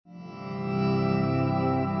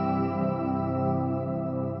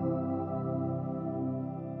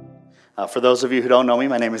For those of you who don't know me,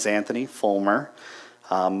 my name is Anthony Fulmer.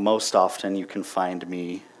 Most often you can find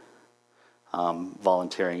me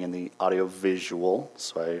volunteering in the audio-visual,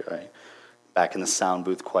 so I back in the sound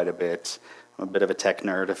booth quite a bit. I'm a bit of a tech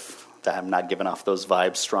nerd if I'm not giving off those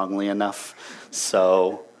vibes strongly enough.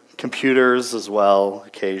 So computers as well,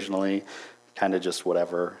 occasionally, kind of just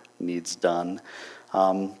whatever needs done.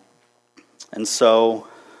 And so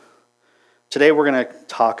today we're going to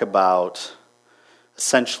talk about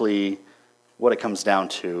essentially what it comes down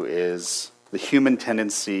to is the human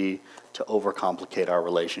tendency to overcomplicate our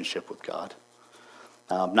relationship with God.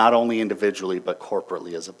 Not only individually, but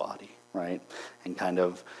corporately as a body, right? And kind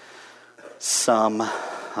of some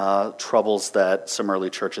troubles that some early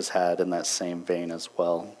churches had in that same vein as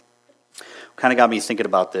well. What kind of got me thinking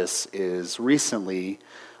about this is recently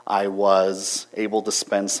I was able to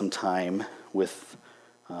spend some time with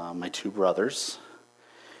my two brothers.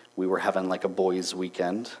 We were having like a boys'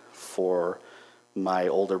 weekend for my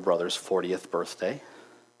older brother's 40th birthday.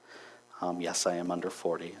 Yes, I am under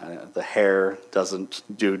 40. The hair doesn't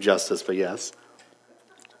do justice, but yes.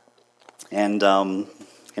 And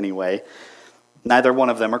anyway, neither one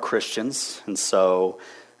of them are Christians, and so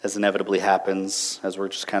as inevitably happens, as we're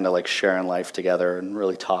just kind of like sharing life together and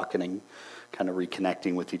really talking and kind of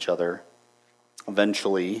reconnecting with each other,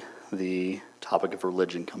 eventually the topic of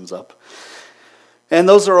religion comes up. And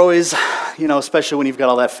those are always, especially when you've got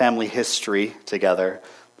all that family history together,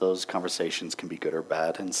 those conversations can be good or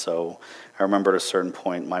bad. And so I remember at a certain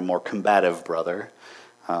point, my more combative brother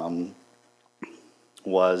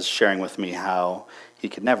was sharing with me how he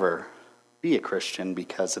could never be a Christian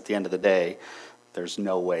because at the end of the day, there's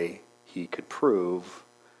no way he could prove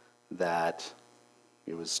that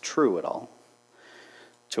it was true at all.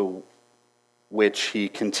 To which he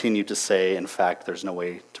continued to say, in fact, there's no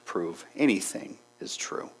way to prove anything is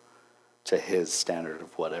true to his standard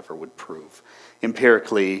of whatever would prove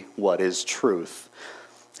empirically what is truth.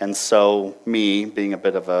 And so me, being a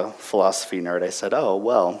bit of a philosophy nerd, I said, oh,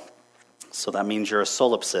 well, so that means you're a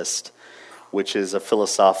solipsist, which is a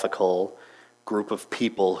philosophical group of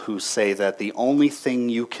people who say that the only thing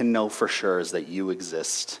you can know for sure is that you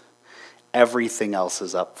exist. Everything else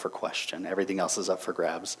is up for question. Everything else is up for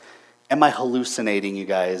grabs. Am I hallucinating, you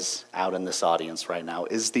guys, out in this audience right now?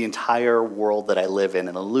 Is the entire world that I live in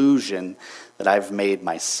an illusion that I've made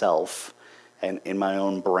myself and in my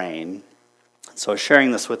own brain? So I was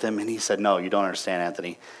sharing this with him, and he said, no, you don't understand,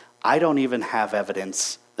 Anthony. I don't even have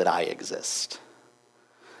evidence that I exist.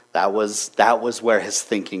 That was where his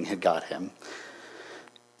thinking had got him.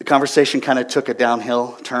 The conversation kind of took a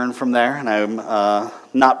downhill turn from there, and I'm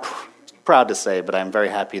not proud to say, but I'm very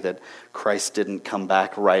happy that Christ didn't come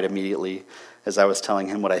back right immediately as I was telling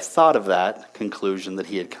him what I thought of that conclusion that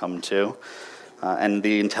he had come to, and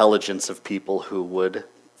the intelligence of people who would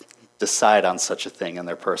decide on such a thing in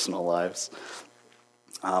their personal lives.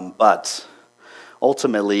 But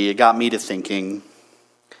ultimately, it got me to thinking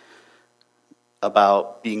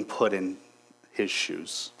about being put in his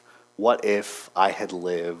shoes. What if I had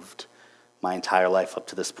lived my entire life up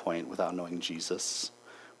to this point without knowing Jesus,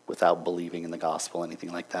 without believing in the gospel,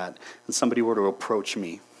 anything like that, and somebody were to approach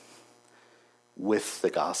me with the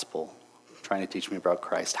gospel, trying to teach me about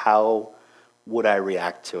Christ? How would I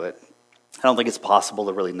react to it? I don't think it's possible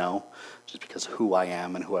to really know, just because who I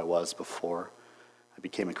am and who I was before I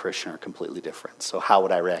became a Christian are completely different. So how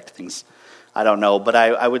would I react to things? I don't know, but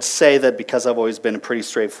I would say that because I've always been a pretty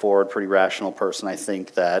straightforward, pretty rational person, I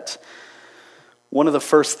think that one of the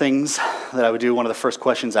first things that I would do, one of the first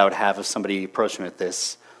questions I would have if somebody approached me with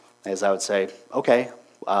this, is I would say, okay,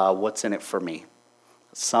 what's in it for me?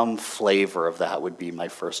 Some flavor of that would be my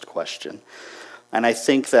first question. And I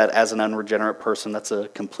think that as an unregenerate person, that's a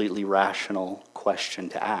completely rational question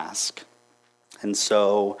to ask. And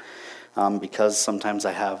so, because sometimes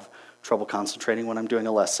I have trouble concentrating when I'm doing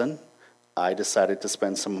a lesson, I decided to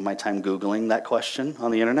spend some of my time Googling that question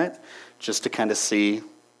on the internet just to kind of see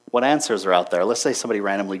what answers are out there. Let's say somebody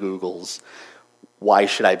randomly Googles, why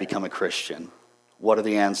should I become a Christian? What are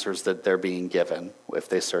the answers that they're being given if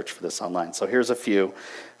they search for this online? So here's a few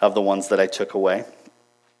of the ones that I took away.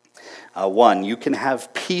 1, you can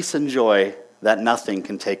have peace and joy that nothing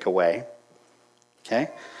can take away.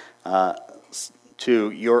 Okay?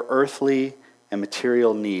 2, your earthly and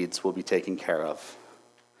material needs will be taken care of.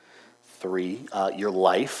 3, your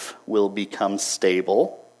life will become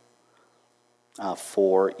stable.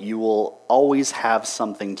 4, you will always have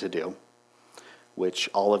something to do,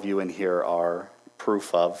 which all of you in here are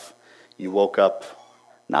proof of. You woke up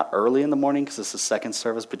not early in the morning because this is second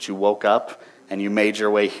service, but you woke up and you made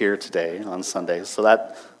your way here today on Sunday. So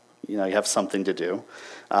You have something to do.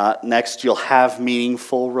 Next, you'll have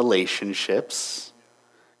meaningful relationships.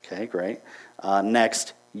 Okay, great.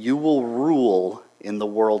 Next, you will rule in the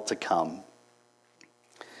world to come.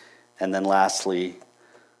 And then lastly,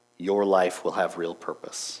 your life will have real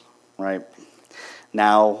purpose, right?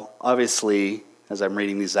 Now, obviously, as I'm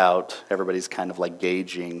reading these out, everybody's kind of like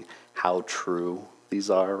gauging how true these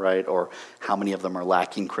are, right? Or how many of them are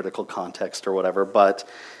lacking critical context or whatever. But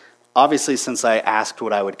obviously, since I asked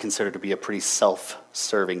what I would consider to be a pretty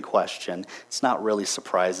self-serving question, it's not really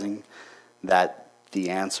surprising that the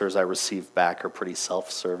answers I received back are pretty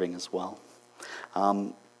self-serving as well.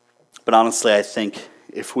 But honestly, I think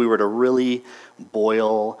if we were to really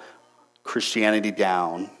boil Christianity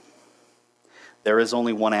down, there is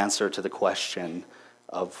only one answer to the question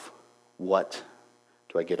of what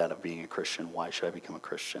do I get out of being a Christian? Why should I become a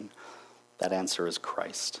Christian? That answer is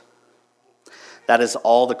Christ. That is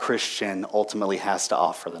all the Christian ultimately has to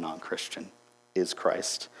offer the non-Christian, is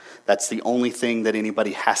Christ. That's the only thing that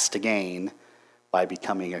anybody has to gain by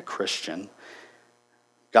becoming a Christian.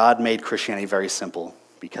 God made Christianity very simple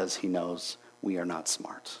because he knows we are not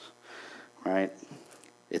smart, right?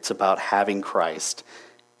 It's about having Christ.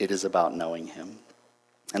 It is about knowing him.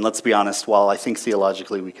 And let's be honest, while I think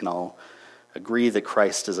theologically we can all agree that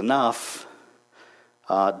Christ is enough,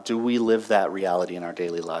 do we live that reality in our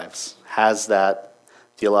daily lives? Has that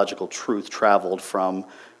theological truth traveled from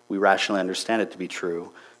we rationally understand it to be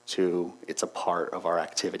true to it's a part of our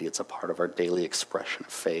activity, it's a part of our daily expression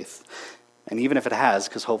of faith? And even if it has,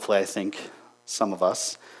 because hopefully I think some of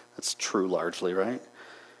us, that's true largely, right?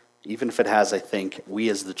 Even if it has, I think we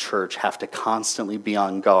as the church have to constantly be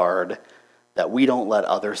on guard that we don't let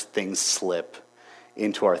other things slip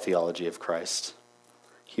into our theology of Christ.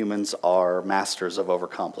 Humans are masters of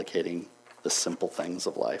overcomplicating the simple things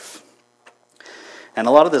of life. And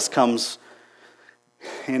a lot of this comes,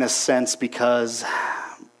 in a sense, because,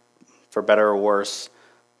 for better or worse,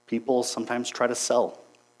 people sometimes try to sell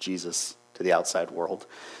Jesus to the outside world.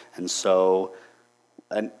 And so,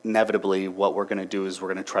 inevitably, what we're going to do is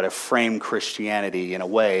we're going to try to frame Christianity in a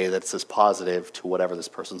way that's as positive to whatever this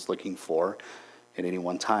person's looking for at any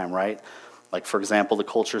one time, right? Like, for example, the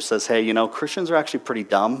culture says, hey, Christians are actually pretty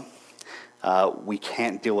dumb. We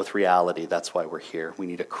can't deal with reality. That's why we're here. We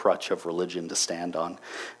need a crutch of religion to stand on.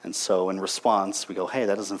 And so in response, we go, hey,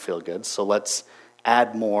 that doesn't feel good. So let's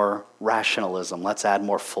add more rationalism. Let's add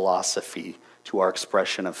more philosophy to our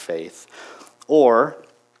expression of faith. Or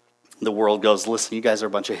the world goes, listen, you guys are a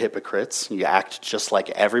bunch of hypocrites. You act just like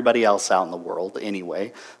everybody else out in the world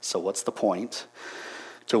anyway. So what's the point?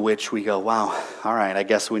 To which we go, wow, all right, I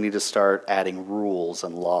guess we need to start adding rules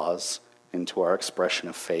and laws into our expression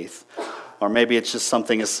of faith. Or maybe it's just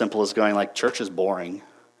something as simple as going like, church is boring.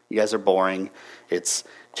 You guys are boring. It's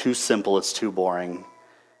too simple. It's too boring.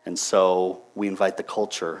 And so we invite the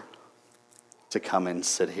culture to come and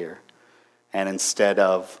sit here. And instead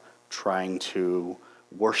of trying to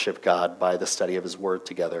worship God by the study of his word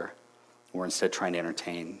together, we're instead trying to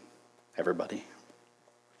entertain everybody.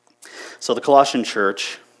 So the Colossian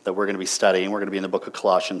church that we're going to be studying, we're going to be in the book of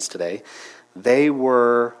Colossians today, they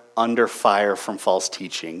were under fire from false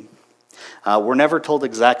teaching. We're never told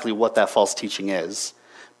exactly what that false teaching is,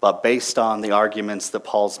 but based on the arguments that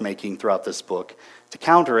Paul's making throughout this book, to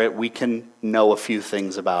counter it, we can know a few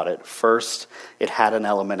things about it. First, it had an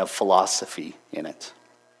element of philosophy in it.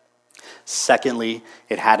 Secondly,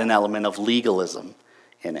 it had an element of legalism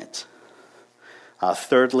in it.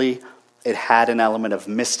 Thirdly, it had an element of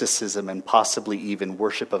mysticism and possibly even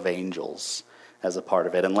worship of angels as a part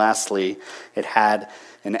of it. And lastly, it had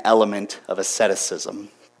an element of asceticism,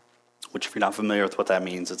 which if you're not familiar with what that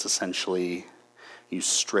means, it's essentially you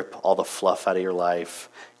strip all the fluff out of your life,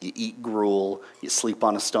 you eat gruel, you sleep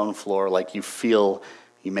on a stone floor, like you feel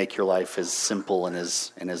you make your life as simple and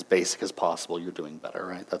as basic as possible, you're doing better,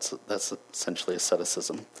 right? That's essentially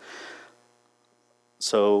asceticism.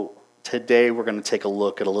 So today we're going to take a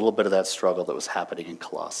look at a little bit of that struggle that was happening in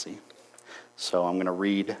Colossae. So I'm going to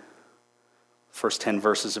read the first 10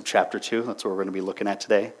 verses of chapter 2. That's what we're going to be looking at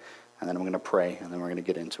today. And then I'm going to pray, and then we're going to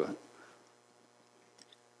get into it.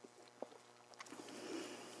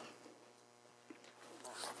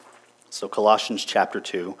 So Colossians chapter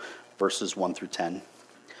 2, verses 1 through 10.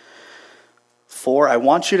 For I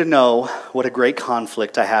want you to know what a great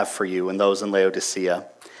conflict I have for you and those in Laodicea,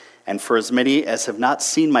 and for as many as have not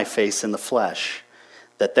seen my face in the flesh,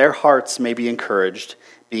 that their hearts may be encouraged,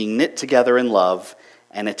 being knit together in love,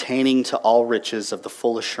 and attaining to all riches of the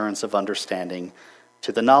full assurance of understanding,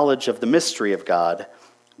 to the knowledge of the mystery of God,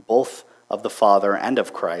 both of the Father and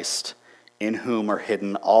of Christ, in whom are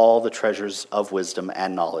hidden all the treasures of wisdom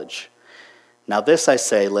and knowledge. Now this I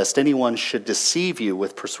say, lest anyone should deceive you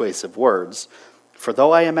with persuasive words. For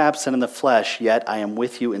though I am absent in the flesh, yet I am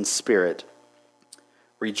with you in spirit,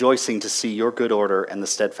 rejoicing to see your good order and the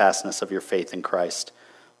steadfastness of your faith in Christ.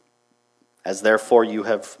 As you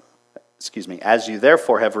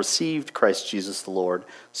therefore have received Christ Jesus the Lord,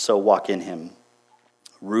 so walk in him,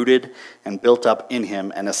 rooted and built up in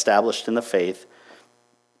him and established in the faith,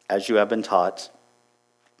 as you have been taught,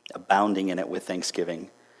 abounding in it with thanksgiving.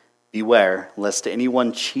 Beware, lest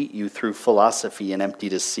anyone cheat you through philosophy and empty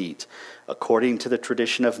deceit, according to the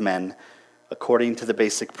tradition of men, according to the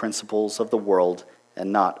basic principles of the world,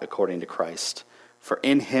 and not according to Christ. For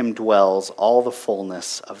in him dwells all the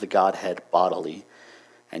fullness of the Godhead bodily,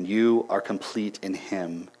 and you are complete in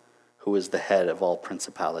him, who is the head of all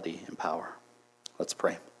principality and power. Let's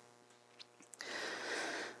pray.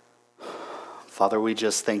 Father, we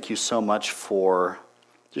just thank you so much for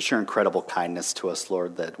just your incredible kindness to us,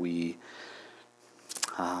 Lord, that we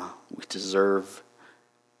deserve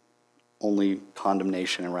only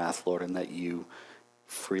condemnation and wrath, Lord, and that you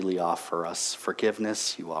freely offer us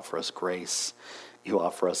forgiveness, you offer us grace, you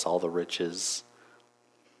offer us all the riches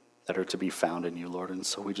that are to be found in you, Lord. And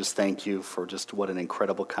so we just thank you for just what an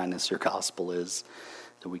incredible kindness your gospel is,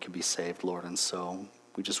 that we can be saved, Lord. And so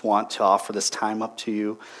we just want to offer this time up to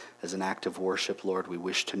you as an act of worship, Lord. We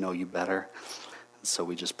wish to know you better. And so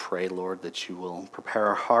we just pray, Lord, that you will prepare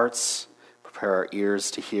our hearts, prepare our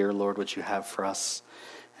ears to hear, Lord, what you have for us,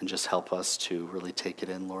 and just help us to really take it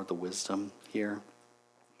in, Lord, the wisdom here.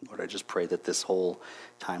 Lord, I just pray that this whole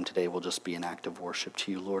time today will just be an act of worship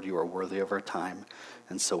to you, Lord. You are worthy of our time,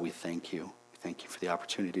 and so we thank you. We thank you for the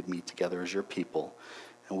opportunity to meet together as your people,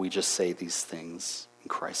 and we just say these things in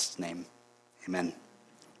Christ's name. Amen.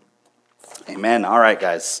 Amen. All right,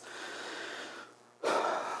 guys.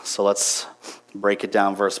 So let's break it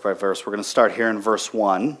down verse by verse. We're going to start here in verse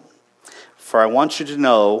 1. For I want you to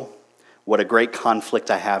know what a great conflict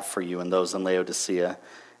I have for you and those in Laodicea,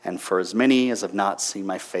 and for as many as have not seen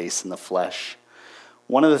my face in the flesh.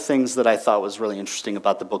 One of the things that I thought was really interesting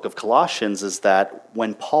about the book of Colossians is that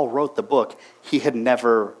when Paul wrote the book, he had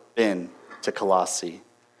never been to Colossae.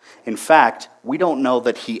 In fact, we don't know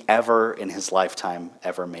that he ever in his lifetime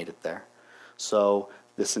ever made it there. So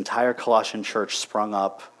this entire Colossian church sprung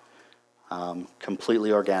up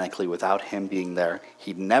completely organically without him being there.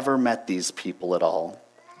 He'd never met these people at all.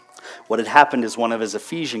 What had happened is one of his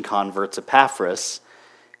Ephesian converts, Epaphras,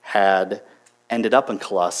 had ended up in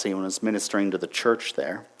Colossae and was ministering to the church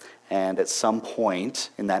there. And at some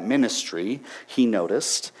point in that ministry, he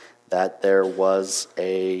noticed that there was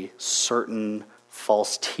a certain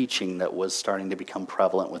false teaching that was starting to become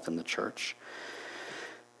prevalent within the church.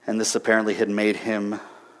 And this apparently had made him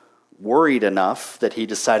worried enough that he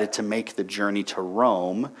decided to make the journey to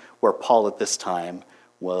Rome, where Paul at this time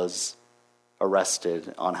was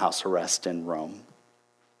arrested on house arrest in Rome.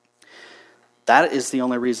 That is the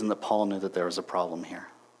only reason that Paul knew that there was a problem here.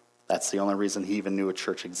 That's the only reason he even knew a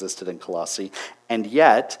church existed in Colossae. And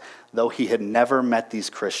yet, though he had never met these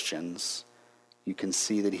Christians, you can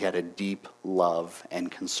see that he had a deep love and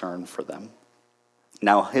concern for them.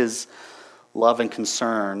 Now, his love and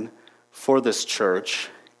concern for this church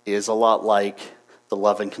is a lot like the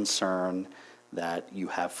love and concern that you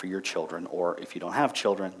have for your children, or if you don't have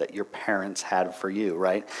children, that your parents had for you,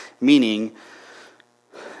 right? Meaning,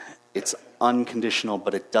 it's unconditional,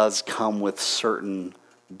 but it does come with certain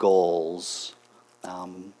goals.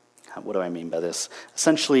 What do I mean by this?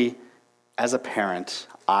 Essentially, as a parent,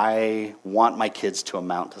 I want my kids to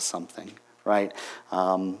amount to something, right?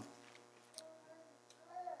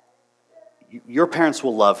 Your parents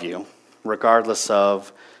will love you, regardless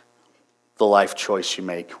of the life choice you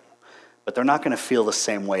make, but they're not going to feel the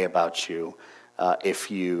same way about you if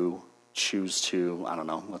you choose to, I don't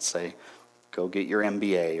know, let's say, go get your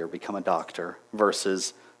MBA or become a doctor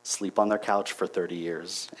versus sleep on their couch for 30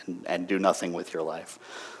 years and do nothing with your life.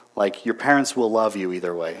 Like, your parents will love you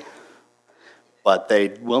either way, but they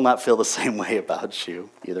will not feel the same way about you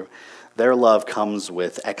either. Their love comes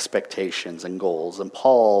with expectations and goals, and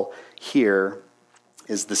Paul here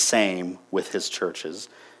is the same with his churches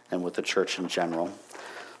and with the church in general.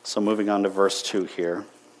 So moving on to verse 2 here.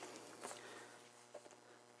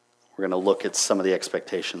 We're going to look at some of the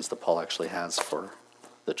expectations that Paul actually has for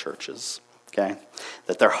the churches, okay?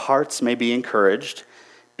 That their hearts may be encouraged,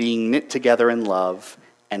 being knit together in love,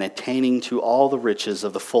 and attaining to all the riches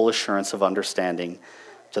of the full assurance of understanding,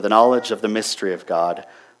 to the knowledge of the mystery of God,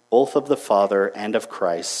 both of the Father and of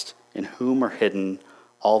Christ, in whom are hidden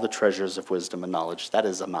all the treasures of wisdom and knowledge. That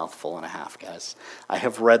is a mouthful and a half, guys. I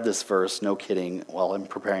have read this verse, no kidding, while I'm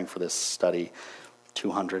preparing for this study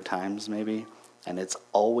 200 times maybe. And it's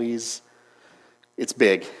always It's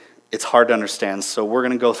big. It's hard to understand, so we're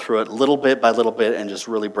going to go through it little bit by little bit and just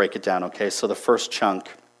really break it down, okay? So the first chunk,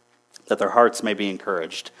 that their hearts may be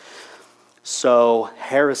encouraged. So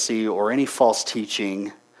heresy or any false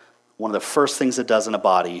teaching, one of the first things it does in a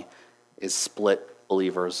body is split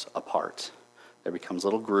believers apart. There becomes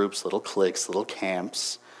little groups, little cliques, little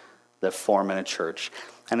camps that form in a church.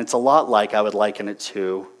 And it's a lot like, I would liken it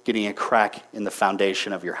to getting a crack in the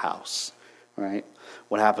foundation of your house, right?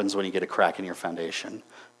 What happens when you get a crack in your foundation?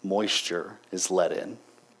 Moisture is let in.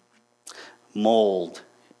 Mold,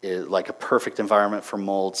 like a perfect environment for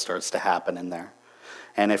mold, starts to happen in there.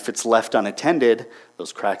 And if it's left unattended,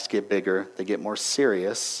 those cracks get bigger, they get more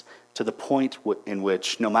serious, to the point in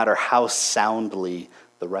which no matter how soundly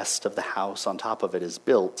the rest of the house on top of it is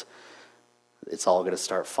built, it's all going to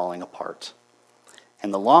start falling apart.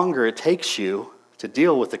 And the longer it takes you to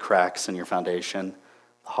deal with the cracks in your foundation,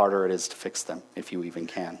 the harder it is to fix them, if you even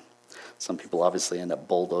can. Some people obviously end up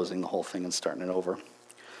bulldozing the whole thing and starting it over.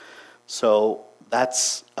 So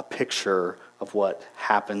that's a picture of what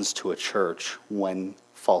happens to a church when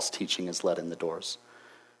false teaching is let in the doors.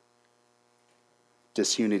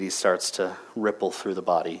 Disunity starts to ripple through the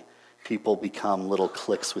body. People become little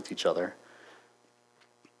cliques with each other.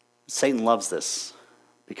 Satan loves this,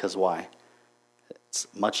 because why? It's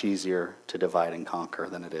much easier to divide and conquer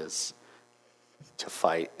than it is to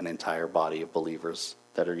fight an entire body of believers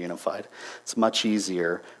that are unified. It's much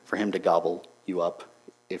easier for him to gobble you up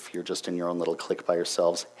if you're just in your own little clique by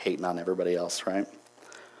yourselves, hating on everybody else, right?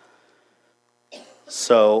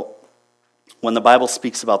 So when the Bible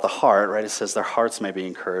speaks about the heart, right, it says their hearts may be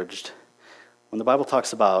encouraged. When the Bible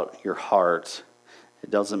talks about your heart, it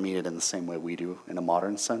doesn't mean it in the same way we do in a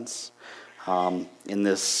modern sense. In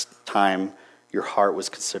this time, your heart was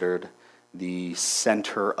considered the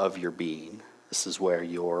center of your being. This is where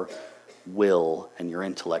your will and your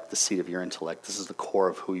intellect, the seat of your intellect, this is the core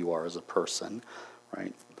of who you are as a person,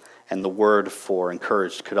 right? And the word for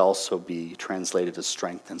encouraged could also be translated as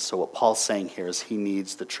strengthened. So what Paul's saying here is he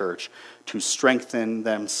needs the church to strengthen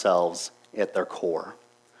themselves at their core.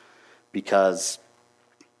 Because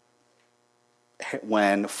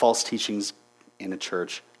when false teachings in a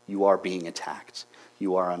church, you are being attacked.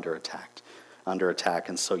 You are under attack.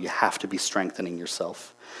 And so you have to be strengthening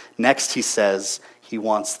yourself. Next, he says he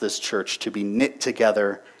wants this church to be knit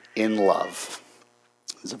together in love.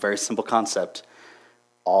 It's a very simple concept.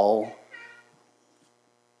 All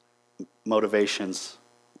motivations,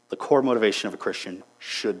 the core motivation of a Christian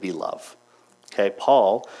should be love. Okay,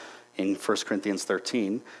 Paul, in 1 Corinthians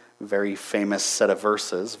 13, very famous set of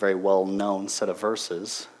verses, very well-known set of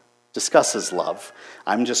verses, discusses love.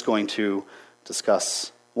 I'm just going to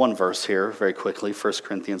discuss one verse here very quickly, 1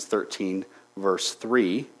 Corinthians 13, verse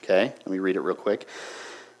 3. Okay, let me read it real quick.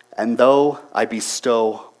 And though I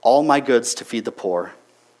bestow all my goods to feed the poor,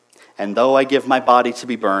 and though I give my body to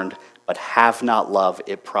be burned, but have not love,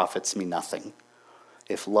 it profits me nothing.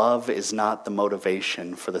 If love is not the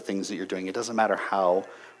motivation for the things that you're doing, it doesn't matter how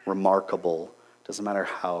remarkable, it doesn't matter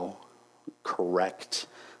how correct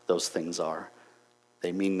those things are.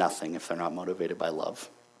 They mean nothing if they're not motivated by love.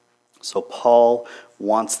 So Paul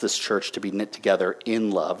wants this church to be knit together in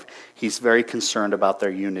love. He's very concerned about their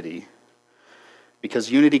unity, because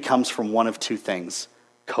unity comes from one of two things: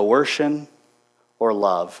 coercion or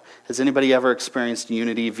love. Has anybody ever experienced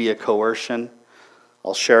unity via coercion?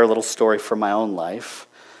 I'll share a little story from my own life.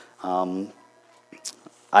 I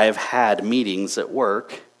have had meetings at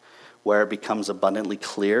work where it becomes abundantly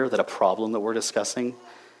clear that a problem that we're discussing,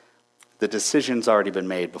 the decision's already been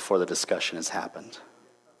made before the discussion has happened.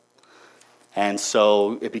 And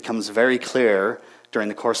so it becomes very clear during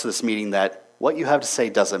the course of this meeting that what you have to say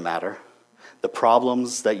doesn't matter. The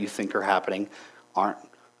problems that you think are happening aren't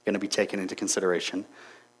going to be taken into consideration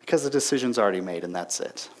because the decision's already made, and that's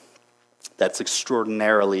it. That's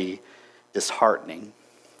extraordinarily disheartening.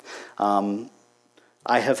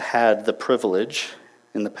 I have had the privilege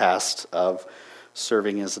in the past of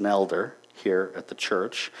serving as an elder here at the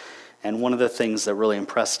church, and one of the things that really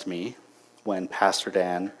impressed me when Pastor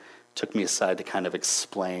Dan took me aside to kind of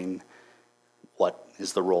explain what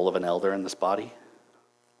is the role of an elder in this body,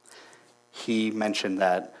 he mentioned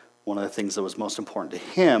that one of the things that was most important to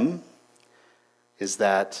him is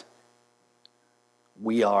that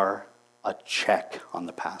we are a check on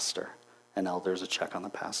the pastor. An elder is a check on the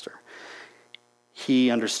pastor. He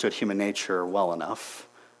understood human nature well enough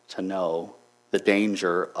to know the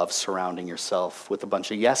danger of surrounding yourself with a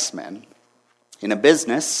bunch of yes men. In a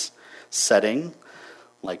business setting,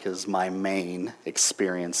 like is my main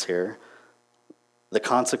experience here, the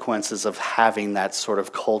consequences of having that sort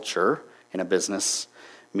of culture in a business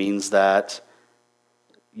means that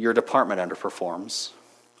your department underperforms,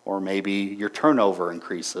 or maybe your turnover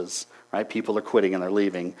increases, right? People are quitting and they're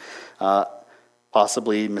leaving.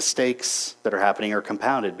 Possibly mistakes that are happening are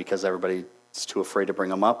compounded because everybody's too afraid to bring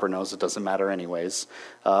them up or knows it doesn't matter anyways.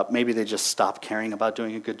 Maybe they just stop caring about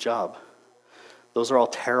doing a good job. Those are all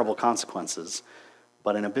terrible consequences,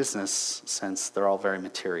 but in a business sense, they're all very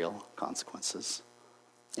material consequences.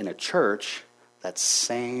 In a church, that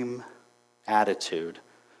same attitude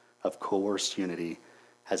of coerced unity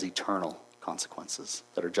has eternal consequences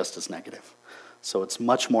that are just as negative. So it's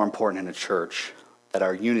much more important in a church that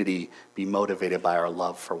our unity be motivated by our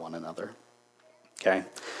love for one another. Okay?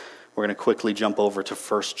 We're going to quickly jump over to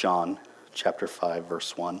 1 John chapter 5,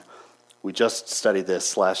 verse 1. We just studied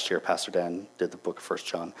this last year. Pastor Dan did the book of 1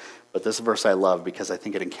 John. But this verse I love because I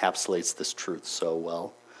think it encapsulates this truth so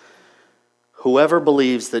well. Whoever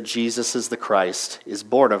believes that Jesus is the Christ is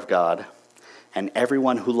born of God, and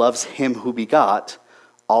everyone who loves him who begot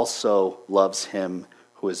also loves him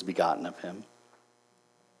who is begotten of him.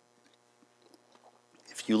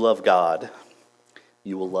 If you love God,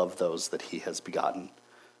 you will love those that he has begotten,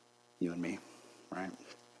 you and me, right?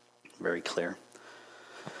 Very clear.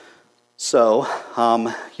 So,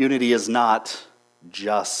 unity is not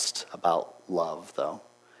just about love, though.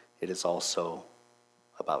 It is also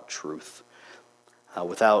about truth.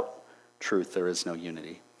 Without truth, there is no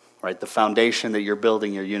unity, right? The foundation that you're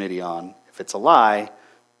building your unity on, if it's a lie,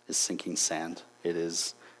 is sinking sand. It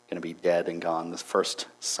is going to be dead and gone, the first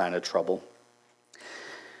sign of trouble.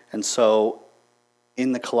 And so,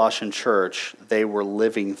 in the Colossian church, they were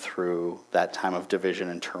living through that time of division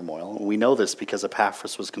and turmoil. We know this because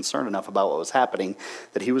Epaphras was concerned enough about what was happening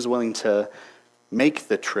that he was willing to make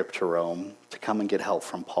the trip to Rome to come and get help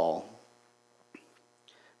from Paul.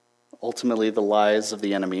 Ultimately, the lies of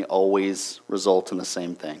the enemy always result in the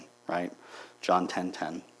same thing, right? John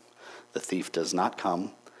 10:10. The thief does not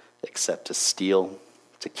come except to steal,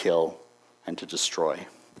 to kill, and to destroy.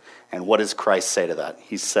 And what does Christ say to that?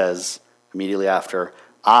 He says immediately after,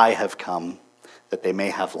 I have come that they may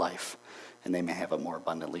have life and they may have it more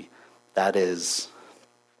abundantly. Those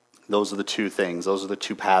are the two things, those are the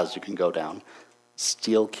two paths you can go down.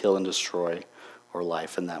 Steal, kill, and destroy, or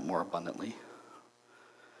life and that more abundantly.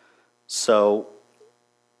 So,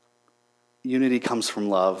 unity comes from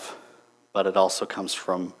love, but it also comes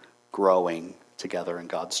from growing together in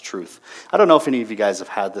God's truth. I don't know if any of you guys have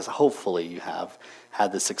had this. Hopefully you have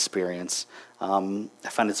had this experience. I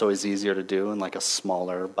find it's always easier to do in like a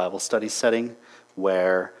smaller Bible study setting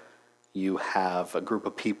where you have a group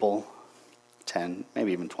of people, 10,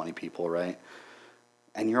 maybe even 20 people, right?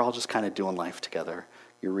 And you're all just kind of doing life together.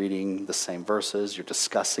 You're reading the same verses, you're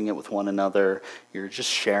discussing it with one another, you're just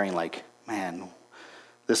sharing like, man,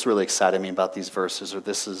 this really excited me about these verses, or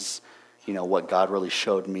this is, what God really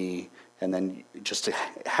showed me. And then just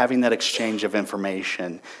having that exchange of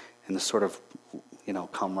information and the sort of,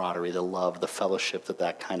 camaraderie, the love, the fellowship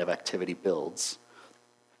that kind of activity builds.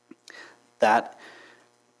 That,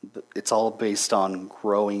 it's all based on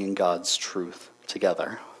growing in God's truth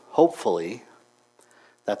together. Hopefully,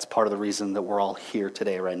 that's part of the reason that we're all here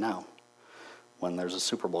today right now, when there's a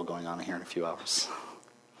Super Bowl going on here in a few hours.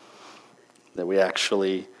 That we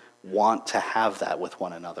actually want to have that with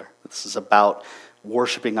one another. This is about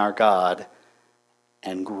worshiping our God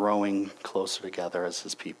and growing closer together as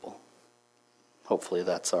his people. Hopefully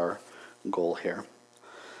that's our goal here.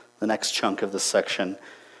 The next chunk of this section,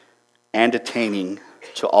 and attaining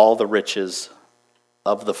to all the riches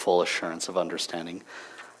of the full assurance of understanding.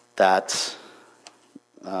 That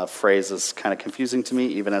phrase is kind of confusing to me,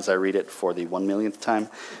 even as I read it for the 1 millionth time.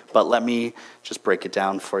 But let me just break it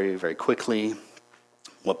down for you very quickly.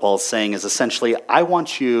 What Paul's saying is essentially, I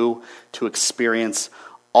want you to experience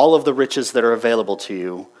all of the riches that are available to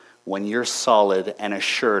you when you're solid and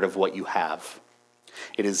assured of what you have.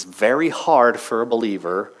 It is very hard for a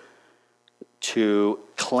believer to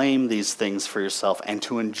claim these things for yourself and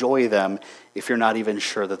to enjoy them if you're not even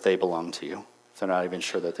sure that they belong to you, if they're not even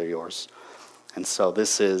sure that they're yours. And so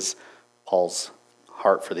this is Paul's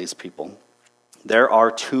heart for these people. There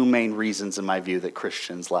are two main reasons, in my view, that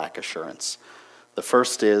Christians lack assurance. The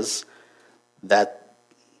first is that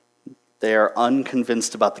they are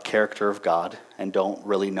unconvinced about the character of God and don't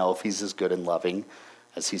really know if he's as good and loving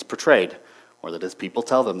as he's portrayed, or that his people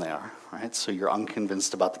tell them they are, right? So you're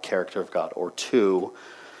unconvinced about the character of God. Or two,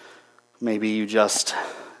 maybe you just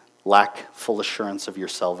lack full assurance of your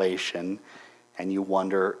salvation and you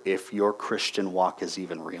wonder if your Christian walk is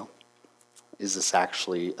even real. Is this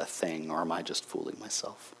actually a thing, or am I just fooling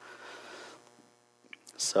myself?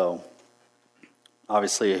 So,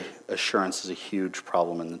 obviously, assurance is a huge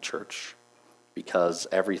problem in the church because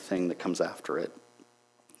everything that comes after it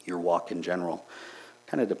your walk in general.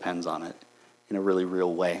 Kind of depends on it in a really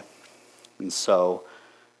real way. And so,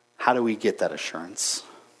 how do we get that assurance?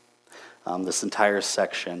 This entire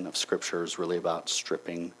section of Scripture is really about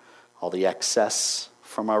stripping all the excess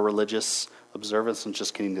from our religious observance and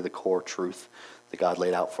just getting to the core truth that God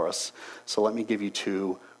laid out for us. So let me give you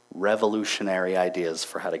 2 revolutionary ideas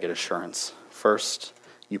for how to get assurance. First,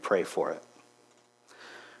 you pray for it.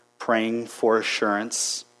 Praying for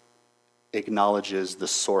assurance acknowledges the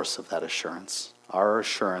source of that assurance. Our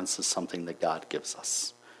assurance is something that God gives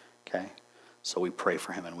us. Okay? So we pray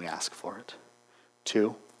for him and we ask for it.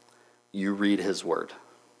 2, you read his word.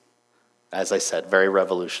 As I said, very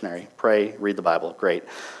revolutionary. Pray, read the Bible. Great.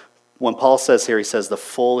 When Paul says here, he says the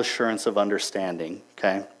full assurance of understanding.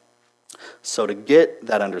 Okay? So to get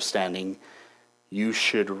that understanding, you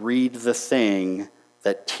should read the thing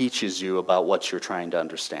that teaches you about what you're trying to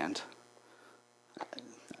understand.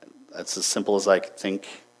 That's as simple as I think.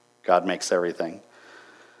 God makes everything.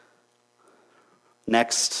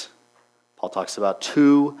 Next, Paul talks about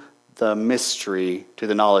to the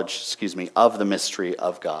knowledge of the mystery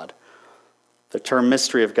of God. The term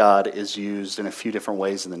mystery of God is used in a few different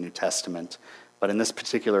ways in the New Testament, but in this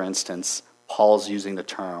particular instance, Paul's using the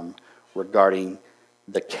term regarding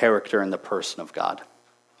the character and the person of God,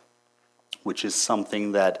 which is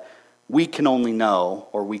something that we can only know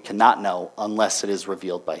or we cannot know unless it is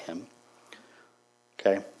revealed by him.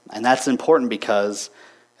 Okay? And that's important because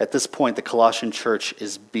at this point, the Colossian church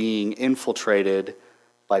is being infiltrated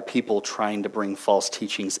by people trying to bring false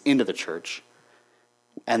teachings into the church.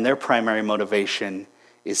 And their primary motivation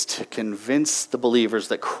is to convince the believers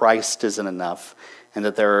that Christ isn't enough and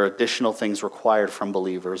that there are additional things required from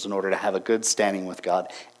believers in order to have a good standing with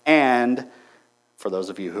God. And for those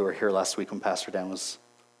of you who were here last week when Pastor Dan was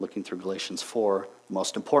looking through Galatians 4, the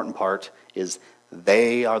most important part is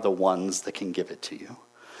they are the ones that can give it to you.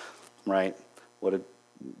 Right? What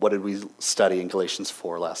did we study in Galatians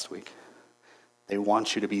 4 last week? They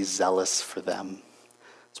want you to be zealous for them.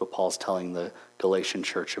 That's what Paul's telling the Galatian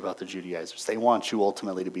church about the Judaizers. They want you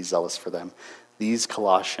ultimately to be zealous for them. These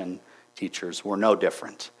Colossian teachers were no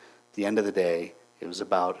different. At the end of the day, it was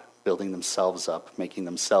about building themselves up, making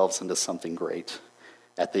themselves into something great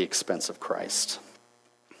at the expense of Christ.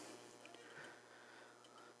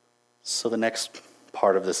 So the next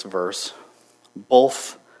part of this verse,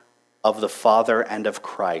 both of the Father and of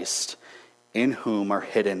Christ, in whom are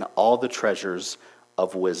hidden all the treasures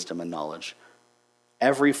of wisdom and knowledge.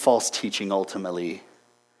 Every false teaching ultimately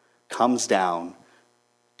comes down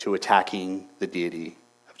to attacking the deity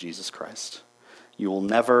of Jesus Christ. You will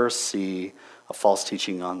never see a false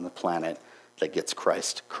teaching on the planet that gets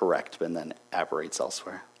Christ correct and then aberrates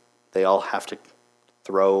elsewhere. They all have to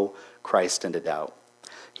throw Christ into doubt.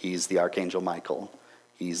 He's the Archangel Michael.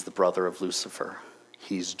 He's the brother of Lucifer.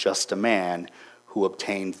 He's just a man who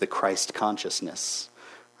obtained the Christ consciousness.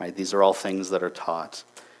 Right? These are all things that are taught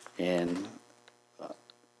in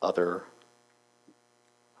other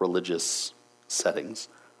religious settings.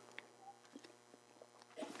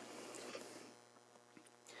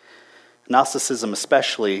 Gnosticism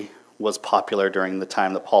especially was popular during the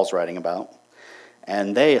time that Paul's writing about,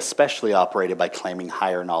 and they especially operated by claiming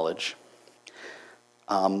higher knowledge.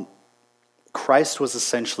 Christ was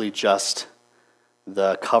essentially just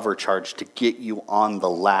the cover charge to get you on the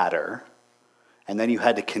ladder, and then you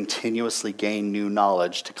had to continuously gain new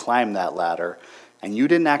knowledge to climb that ladder, and you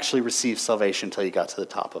didn't actually receive salvation until you got to the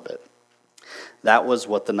top of it. That was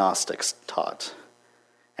what the Gnostics taught,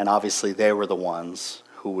 and obviously they were the ones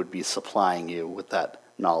who would be supplying you with that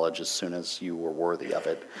knowledge as soon as you were worthy of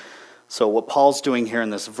it. So what Paul's doing here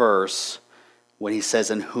in this verse, when he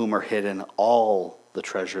says, in whom are hidden all the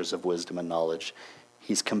treasures of wisdom and knowledge,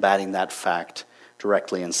 he's combating that fact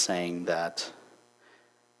directly in saying that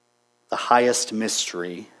the highest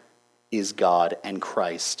mystery is God and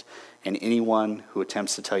Christ, and anyone who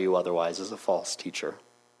attempts to tell you otherwise is a false teacher.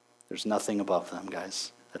 There's nothing above them,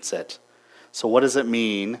 guys. That's it. So what does it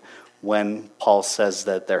mean when Paul says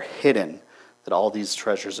that they're hidden, that all these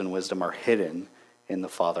treasures and wisdom are hidden in the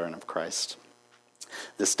Father and of Christ?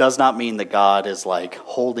 This does not mean that God is like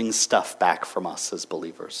holding stuff back from us as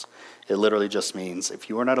believers. It literally just means if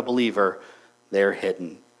you are not a believer, they're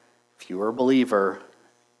hidden. If you are a believer,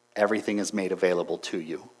 everything is made available to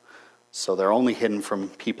you. So they're only hidden from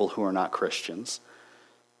people who are not Christians.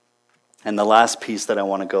 And the last piece that I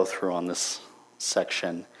want to go through on this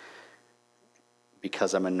section,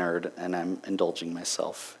 because I'm a nerd and I'm indulging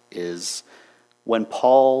myself, is when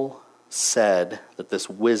Paul said that this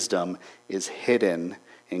wisdom is hidden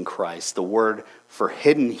in Christ, the word for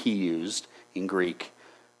hidden he used in Greek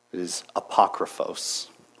is apokryphos.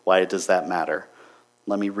 Why does that matter?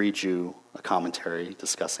 Let me read you a commentary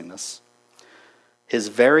discussing this. His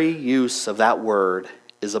very use of that word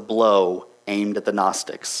is a blow aimed at the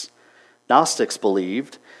Gnostics. Gnostics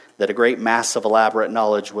believed that a great mass of elaborate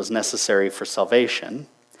knowledge was necessary for salvation.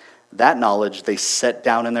 That knowledge they set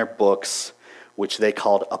down in their books, which they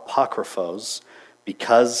called apocryphos,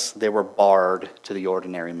 because they were barred to the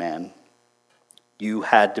ordinary man. You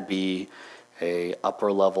had to be a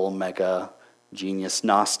upper-level mega genius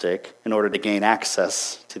Gnostic in order to gain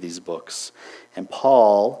access to these books. And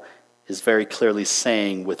Paul is very clearly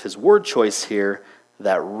saying with his word choice here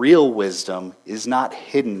that real wisdom is not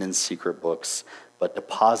hidden in secret books, but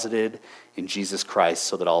deposited in Jesus Christ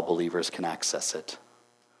so that all believers can access it.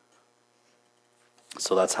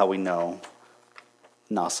 So that's how we know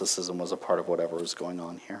Gnosticism was a part of whatever was going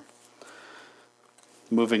on here.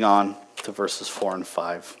 Moving on to verses 4 and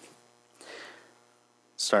 5.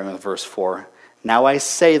 Starting with verse 4. Now I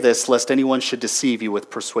say this, lest anyone should deceive you with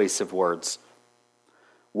persuasive words.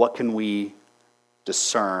 What can we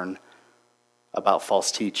discern about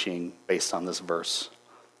false teaching based on this verse?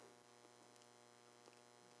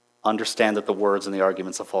 Understand that the words and the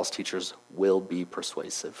arguments of false teachers will be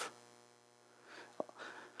persuasive.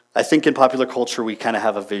 I think in popular culture we kind of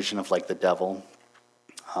have a vision of like the devil,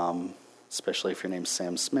 especially if your name's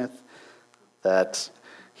Sam Smith, that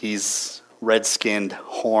he's red-skinned,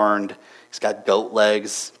 horned, he's got goat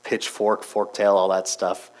legs, pitchfork, fork tail, all that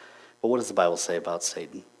stuff. But what does the Bible say about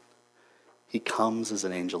Satan? He comes as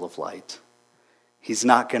an angel of light. He's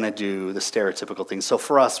not going to do the stereotypical things. So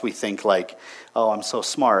for us, we think like, oh, I'm so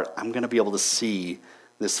smart, I'm going to be able to see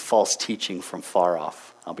this false teaching from far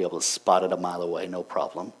off. I'll be able to spot it a mile away, no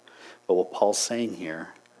problem. But what Paul's saying here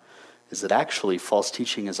is that actually false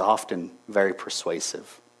teaching is often very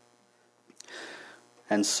persuasive.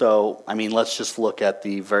 And so, let's just look at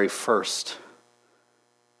the very first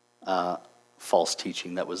false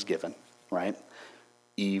teaching that was given, right?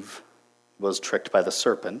 Eve was tricked by the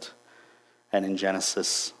serpent. And in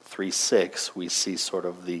Genesis 3:6, we see sort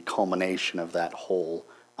of the culmination of that whole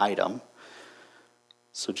item.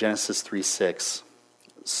 So Genesis 3:6.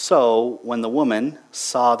 So when the woman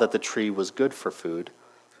saw that the tree was good for food,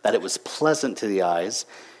 that it was pleasant to the eyes,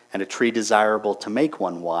 and a tree desirable to make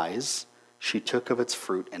one wise, she took of its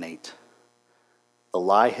fruit and ate. The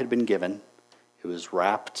lie had been given. It was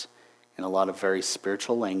wrapped in a lot of very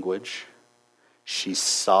spiritual language. She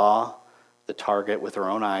saw the target with her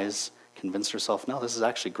own eyes, convinced herself, no, this is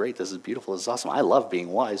actually great. This is beautiful. This is awesome. I love being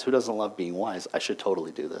wise. Who doesn't love being wise? I should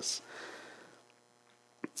totally do this.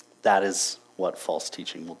 That is what false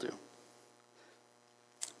teaching will do.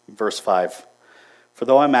 Verse 5. For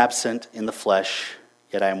though I'm absent in the flesh,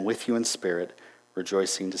 yet I am with you in spirit,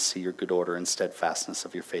 rejoicing to see your good order and steadfastness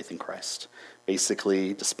of your faith in Christ.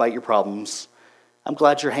 Basically, despite your problems, I'm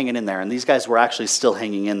glad you're hanging in there. And these guys were actually still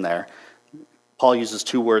hanging in there. Paul uses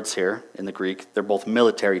two words here in the Greek. They're both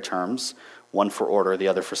military terms, one for order, the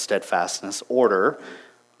other for steadfastness. Order,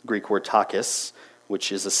 Greek word takis,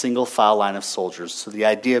 which is a single file line of soldiers. So the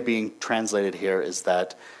idea being translated here is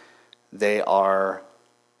that they are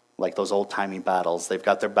like those old-timey battles. They've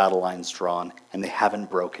got their battle lines drawn, and they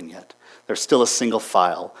haven't broken yet. They're still a single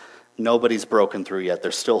file. Nobody's broken through yet.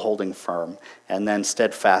 They're still holding firm. And then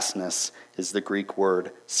steadfastness is the Greek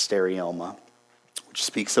word stereoma, which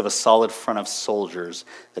speaks of a solid front of soldiers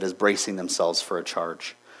that is bracing themselves for a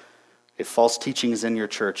charge. If false teaching is in your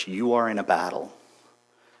church, you are in a battle.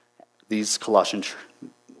 These Colossians,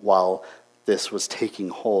 while this was taking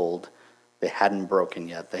hold, they hadn't broken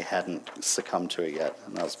yet. They hadn't succumbed to it yet,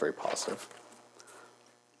 and that was very positive.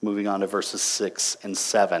 Moving on to verses 6 and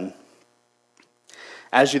 7.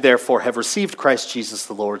 As you therefore have received Christ Jesus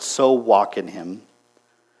the Lord, so walk in him,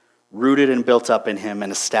 rooted and built up in him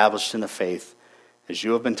and established in the faith, as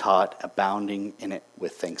you have been taught, abounding in it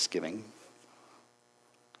with thanksgiving.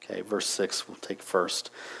 Okay, verse 6 we'll take first.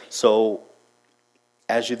 So,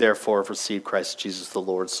 as you therefore have received Christ Jesus the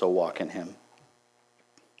Lord, so walk in him.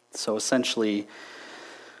 So essentially,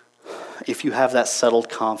 if you have that settled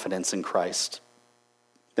confidence in Christ,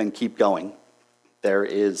 then keep going. There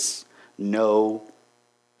is no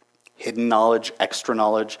hidden knowledge, extra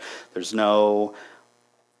knowledge. There's no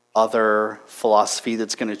other philosophy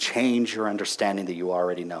that's going to change your understanding that you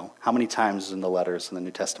already know. How many times in the letters in the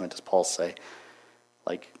New Testament does Paul say,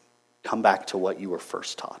 like, come back to what you were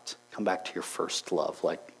first taught? Come back to your first love.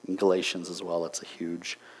 Like in Galatians as well, that's a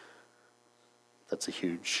huge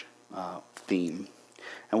theme.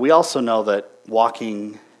 And we also know that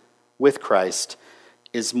walking with Christ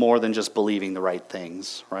is more than just believing the right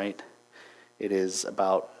things, right? It is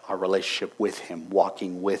about our relationship with him,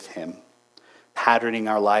 walking with him, patterning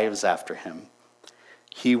our lives after him.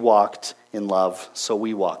 He walked in love, so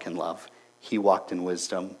we walk in love. He walked in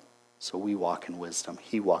wisdom, so we walk in wisdom.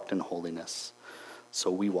 He walked in holiness,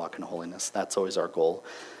 so we walk in holiness. That's always our goal,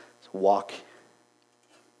 to walk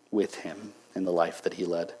with him in the life that he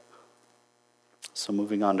led. So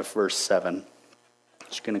moving on to verse 7, I'm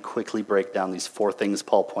just going to quickly break down these 4 things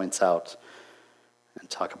Paul points out and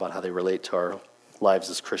talk about how they relate to our lives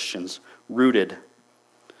as Christians. Rooted.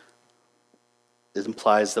 It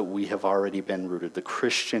implies that we have already been rooted. The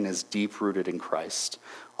Christian is deep-rooted in Christ.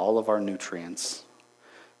 All of our nutrients,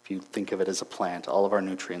 if you think of it as a plant, all of our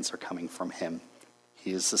nutrients are coming from him.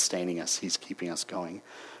 He is sustaining us. He's keeping us going.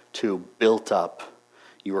 2, built up.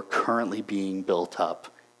 You are currently being built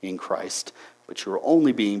up in Christ, but you are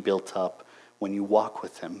only being built up when you walk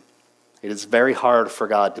with him. It is very hard for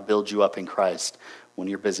God to build you up in Christ when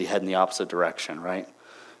you're busy heading the opposite direction, right?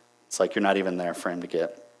 It's like you're not even there for him to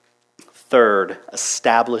get. 3,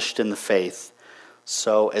 established in the faith.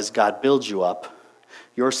 So as God builds you up,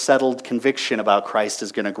 your settled conviction about Christ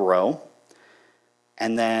is going to grow.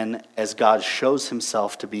 And then as God shows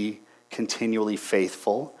himself to be continually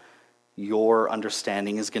faithful, your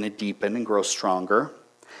understanding is going to deepen and grow stronger.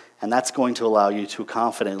 And that's going to allow you to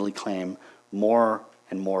confidently claim more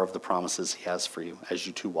and more of the promises he has for you as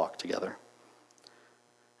you two walk together.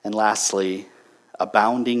 And lastly,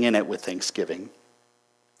 abounding in it with thanksgiving.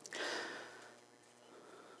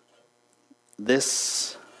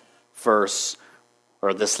 This verse,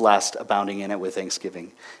 or this last abounding in it with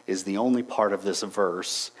thanksgiving, is the only part of this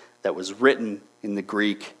verse that was written in the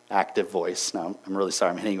Greek active voice. Now, I'm really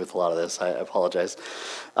sorry I'm hitting you with a lot of this. I apologize.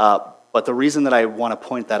 But the reason that I want to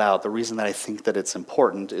point that out, the reason that I think that it's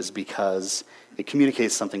important is because it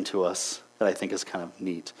communicates something to us that I think is kind of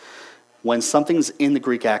neat. When something's in the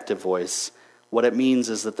Greek active voice, what it means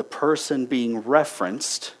is that the person being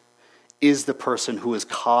referenced is the person who is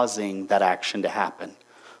causing that action to happen.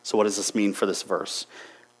 So what does this mean for this verse?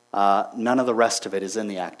 None of the rest of it is in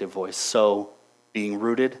the active voice. So being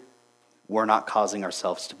rooted, we're not causing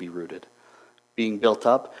ourselves to be rooted. Being built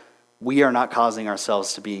up, we are not causing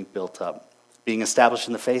ourselves to be built up. Being established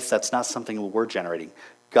in the faith, that's not something we're generating.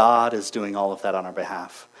 God is doing all of that on our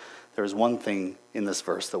behalf. There is one thing in this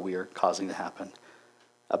verse that we are causing to happen.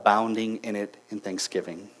 Abounding in it in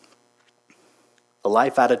thanksgiving. The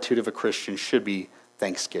life attitude of a Christian should be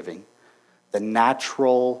thanksgiving. The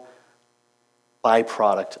natural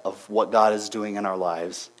byproduct of what God is doing in our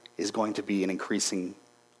lives is going to be an increasing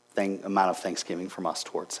amount of thanksgiving from us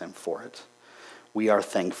towards him for it. We are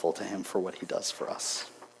thankful to him for what he does for us.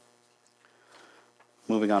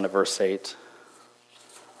 Moving on to verse 8.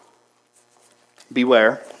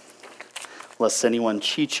 Beware, lest anyone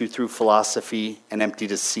cheat you through philosophy and empty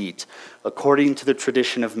deceit, according to the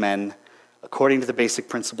tradition of men, according to the basic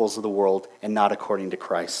principles of the world, and not according to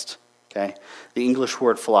Christ. Okay? The English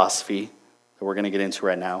word philosophy, that we're going to get into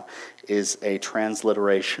right now, is a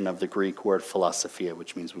transliteration of the Greek word philosophia,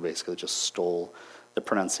 which means we basically just stole the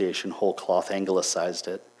pronunciation whole cloth, anglicized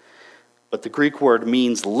it. But the Greek word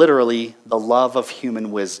means literally the love of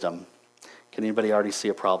human wisdom. Can anybody already see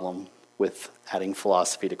a problem with adding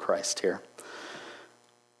philosophy to Christ here?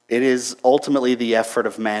 It is ultimately the effort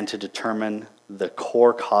of man to determine the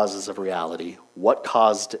core causes of reality, what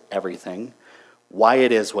caused everything, why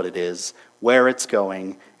it is what it is, where it's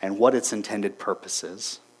going, and what its intended purpose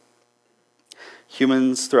is.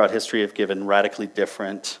 Humans throughout history have given radically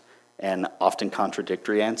different and often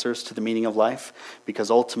contradictory answers to the meaning of life, because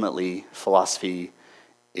ultimately philosophy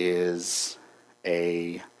is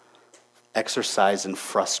a exercise in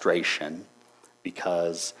frustration,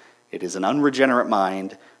 because it is an unregenerate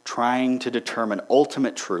mind trying to determine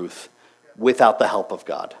ultimate truth without the help of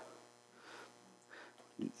God.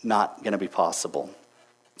 Not going to be possible.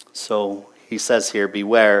 So he says here,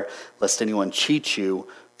 beware lest anyone cheat you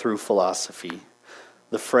through philosophy.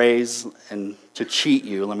 The phrase, and to cheat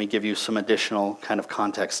you, let me give you some additional kind of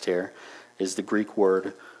context here, is the Greek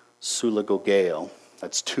word sulagogeo.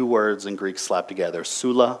 That's 2 words in Greek slapped together.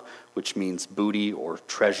 Sula, which means booty or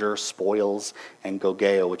treasure, spoils, and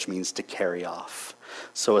gogeo, which means to carry off.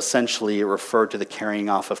 So essentially it referred to the carrying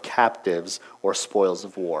off of captives or spoils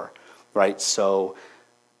of war, right? So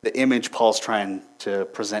the image Paul's trying to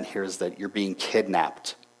present here is that you're being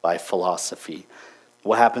kidnapped by philosophy.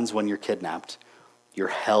 What happens when you're kidnapped? You're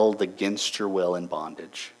held against your will in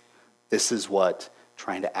bondage. This is what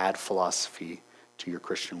trying to add philosophy to your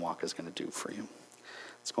Christian walk is going to do for you.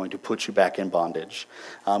 It's going to put you back in bondage.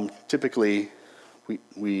 Typically,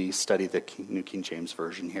 we study the New King James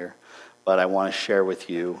Version here, but I want to share with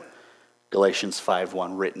you Galatians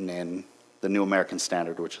 5:1 written in the New American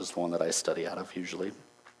Standard, which is the one that I study out of usually.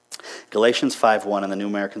 Galatians 5:1 in the New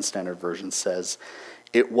American Standard Version says,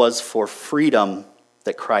 It was for freedom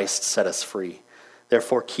that Christ set us free.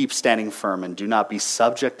 Therefore, keep standing firm and do not be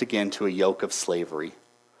subject again to a yoke of slavery.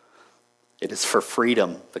 It is for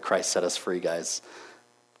freedom that Christ set us free, guys.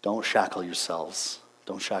 Don't shackle yourselves.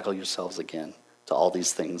 Don't shackle yourselves again to all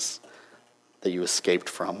these things that you escaped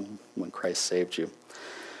from when Christ saved you.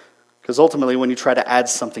 Because ultimately, when you try to add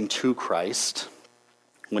something to Christ,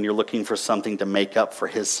 when you're looking for something to make up for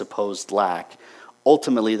his supposed lack,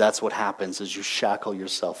 ultimately that's what happens, is you shackle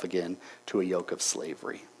yourself again to a yoke of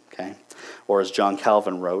slavery. Okay? Or as John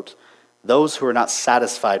Calvin wrote, those who are not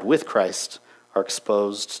satisfied with Christ are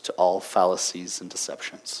exposed to all fallacies and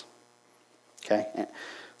deceptions. Okay?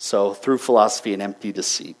 So through philosophy and empty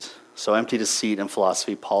deceit. So empty deceit and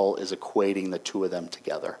philosophy, Paul is equating the two of them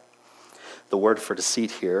together. The word for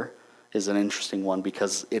deceit here is an interesting one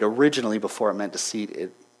because it originally, before it meant deceit,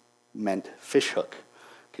 it meant fishhook.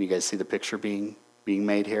 Can you guys see the picture being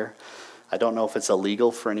made here? I don't know if it's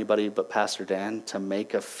illegal for anybody but Pastor Dan to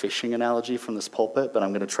make a fishing analogy from this pulpit, but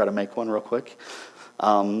I'm going to try to make one real quick.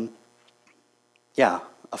 A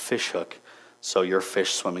fishhook. So you're a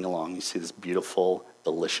fish swimming along. You see this beautiful,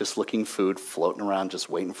 delicious-looking food floating around just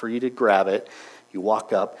waiting for you to grab it. You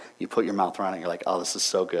walk up, you put your mouth around it, you're like, oh, this is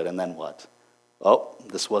so good. And then what? Oh,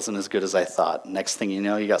 this wasn't as good as I thought. Next thing you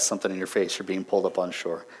know, you got something in your face. You're being pulled up on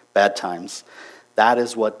shore. Bad times. That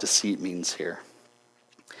is what deceit means here.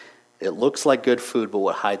 It looks like good food, but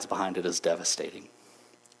what hides behind it is devastating.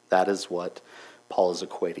 That is what Paul is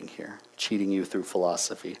equating here, cheating you through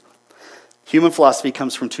philosophy. Human philosophy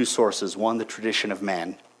comes from two sources. One, the tradition of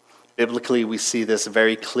man. Biblically, we see this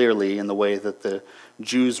very clearly in the way that the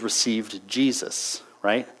Jews received Jesus,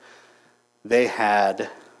 right? They had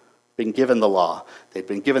been given the law. They'd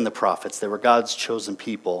been given the prophets. They were God's chosen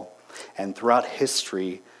people. And throughout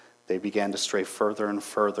history, they began to stray further and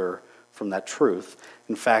further from that truth.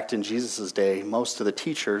 In fact, in Jesus' day, most of the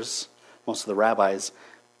teachers, most of the rabbis,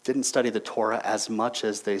 didn't study the Torah as much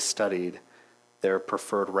as they studied their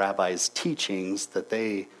preferred rabbis' teachings that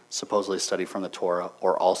they supposedly studied from the Torah,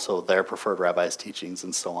 or also their preferred rabbis' teachings,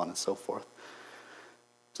 and so on and so forth.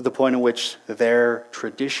 To the point in which their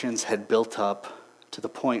traditions had built up to the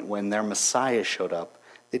point when their Messiah showed up,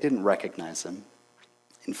 they didn't recognize him.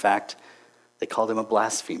 In fact, they called him a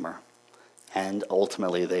blasphemer, and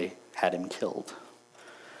ultimately they had him killed.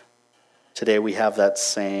 Today we have that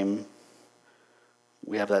same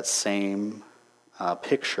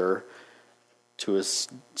picture to a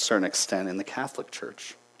certain extent in the Catholic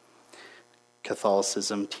Church.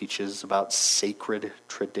 Catholicism teaches about sacred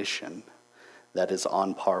tradition that is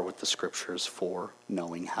on par with the scriptures for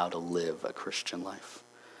knowing how to live a Christian life.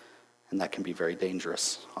 And that can be very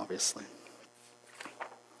dangerous, obviously.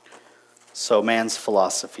 So man's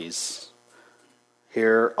philosophies.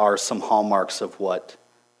 Here are some hallmarks of what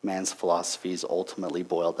man's philosophies ultimately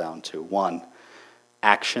boil down to. 1,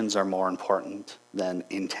 actions are more important than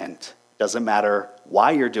intent. Doesn't matter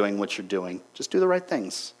why you're doing what you're doing, just do the right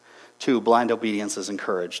things. 2, blind obedience is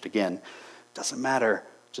encouraged. Again, doesn't matter,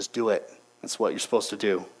 just do it. That's what you're supposed to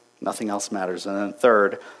do. Nothing else matters. And then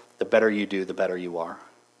 3rd, the better you do, the better you are.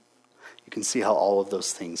 You can see how all of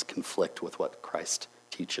those things conflict with what Christ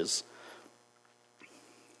teaches.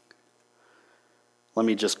 Let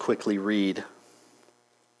me just quickly read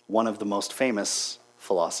one of the most famous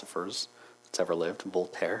philosophers that's ever lived,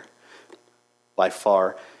 Voltaire. By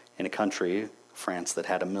far, in a country, France, that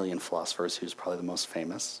had 1 million philosophers, he was probably the most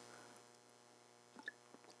famous.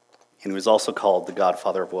 And he was also called the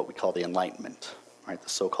godfather of what we call the Enlightenment, right? The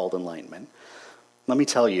so-called Enlightenment. Let me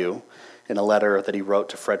tell you, in a letter that he wrote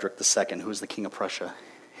to Frederick II, who was the King of Prussia,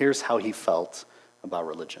 here's how he felt about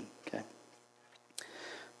religion, okay?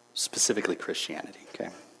 Specifically Christianity, okay?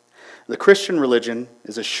 The Christian religion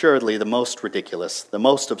is assuredly the most ridiculous, the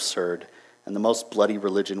most absurd, and the most bloody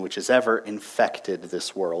religion which has ever infected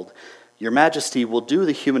this world. Your Majesty will do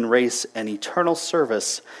the human race an eternal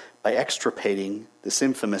service by extirpating this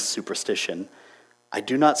infamous superstition. I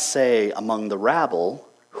do not say among the rabble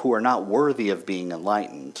who are not worthy of being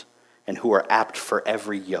enlightened and who are apt for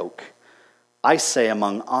every yoke. I say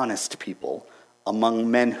among honest people,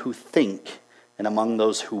 among men who think, and among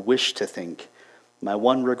those who wish to think. My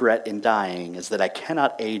one regret in dying is that I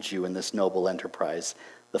cannot aid you in this noble enterprise,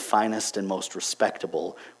 the finest and most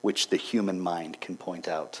respectable which the human mind can point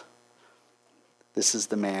out. This is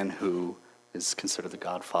the man who is considered the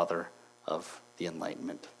godfather of the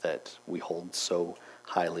Enlightenment that we hold so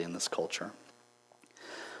highly in this culture.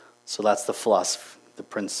 So that's the philosophy,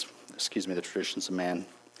 the traditions of man.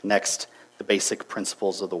 Next, the basic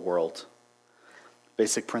principles of the world.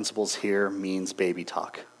 Basic principles here means baby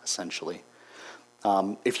talk, essentially.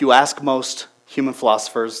 If you ask most Human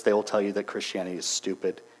philosophers, they will tell you that Christianity is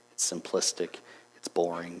stupid, it's simplistic, it's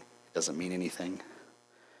boring, it doesn't mean anything,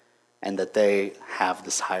 and that they have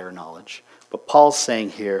this higher knowledge. What Paul's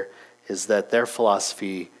saying here is that their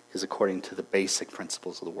philosophy is according to the basic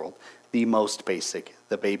principles of the world, the most basic,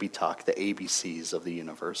 the baby talk, the ABCs of the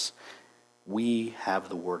universe. We have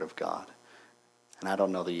the Word of God. And I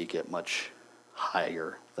don't know that you get much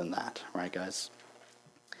higher than that, right, guys?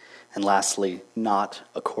 And lastly, not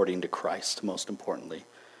according to Christ, most importantly.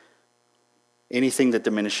 Anything that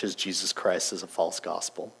diminishes Jesus Christ is a false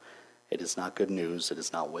gospel. It is not good news. It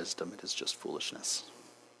is not wisdom. It is just foolishness.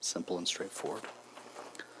 Simple and straightforward.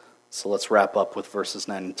 So let's wrap up with verses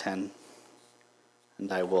 9 and 10.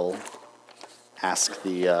 And I will ask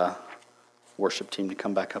the worship team to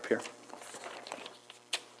come back up here.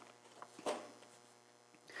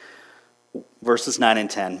 Verses 9 and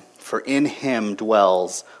 10. For in him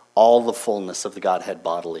dwells all the fullness of the Godhead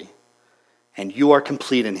bodily, and you are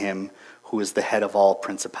complete in him who is the head of all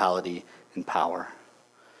principality and power.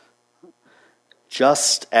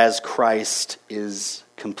 Just as Christ is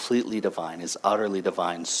completely divine, is utterly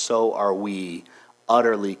divine, so are we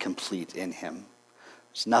utterly complete in him.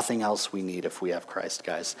 There's nothing else we need if we have Christ,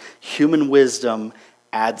 guys. Human wisdom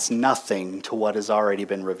adds nothing to what has already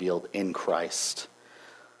been revealed in Christ.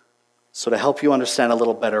 So to help you understand a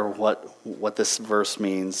little better what this verse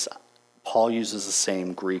means, Paul uses the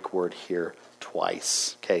same Greek word here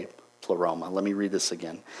twice. Okay, pleroma. Let me read this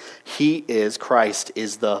again. Christ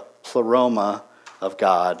is the pleroma of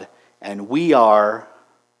God, and we are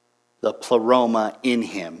the pleroma in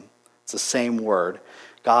him. It's the same word.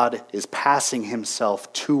 God is passing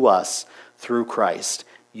himself to us through Christ.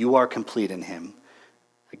 You are complete in him.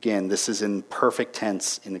 Again, this is in perfect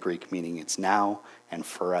tense in the Greek, meaning it's now and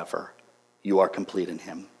forever. You are complete in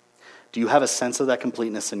him. Do you have a sense of that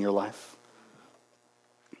completeness in your life?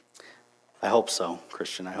 I hope so,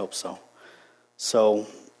 Christian. I hope so. So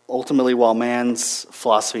ultimately, while man's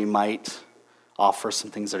philosophy might offer some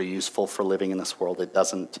things that are useful for living in this world, it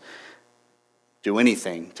doesn't do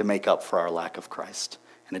anything to make up for our lack of Christ.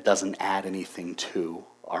 And it doesn't add anything to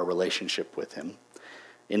our relationship with him.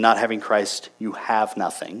 In not having Christ, you have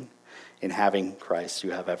nothing. In having Christ, you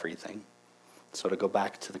have everything. So to go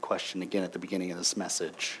back to the question again at the beginning of this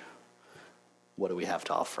message, what do we have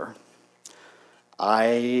to offer?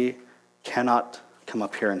 I cannot come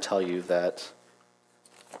up here and tell you that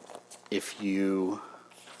if you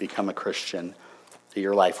become a Christian, that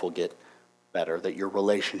your life will get better, that your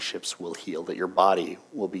relationships will heal, that your body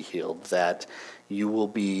will be healed, that you will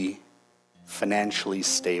be financially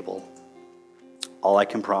stable. All I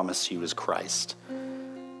can promise you is Christ.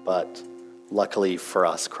 But luckily for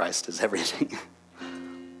us, Christ is everything.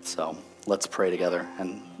 So let's pray together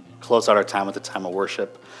and close out our time with a time of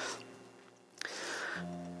worship.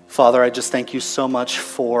 Father, I just thank you so much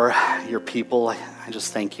for your people. I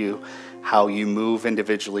just thank you how you move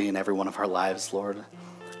individually in every one of our lives, Lord.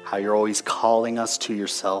 How you're always calling us to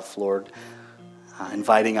yourself, Lord.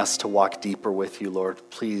 Inviting us to walk deeper with you, Lord.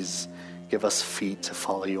 Please give us feet to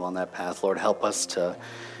follow you on that path. Lord, help us to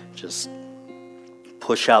just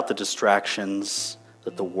push out the distractions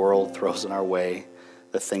that the world throws in our way,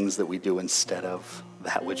 the things that we do instead of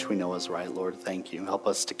that which we know is right, Lord. Thank you. Help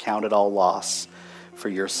us to count it all loss for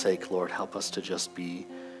your sake, Lord. Help us to just be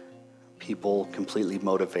people completely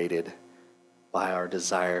motivated by our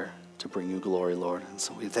desire to bring you glory, Lord. And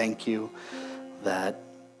so we thank you that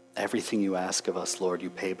everything you ask of us, Lord, you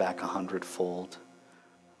pay back 100-fold.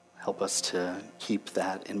 Help us to keep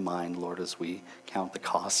that in mind, Lord, as we count the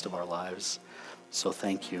cost of our lives. So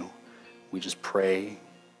thank you. We just pray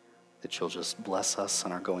that you'll just bless us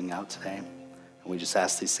on our going out today. And we just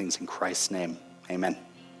ask these things in Christ's name. Amen.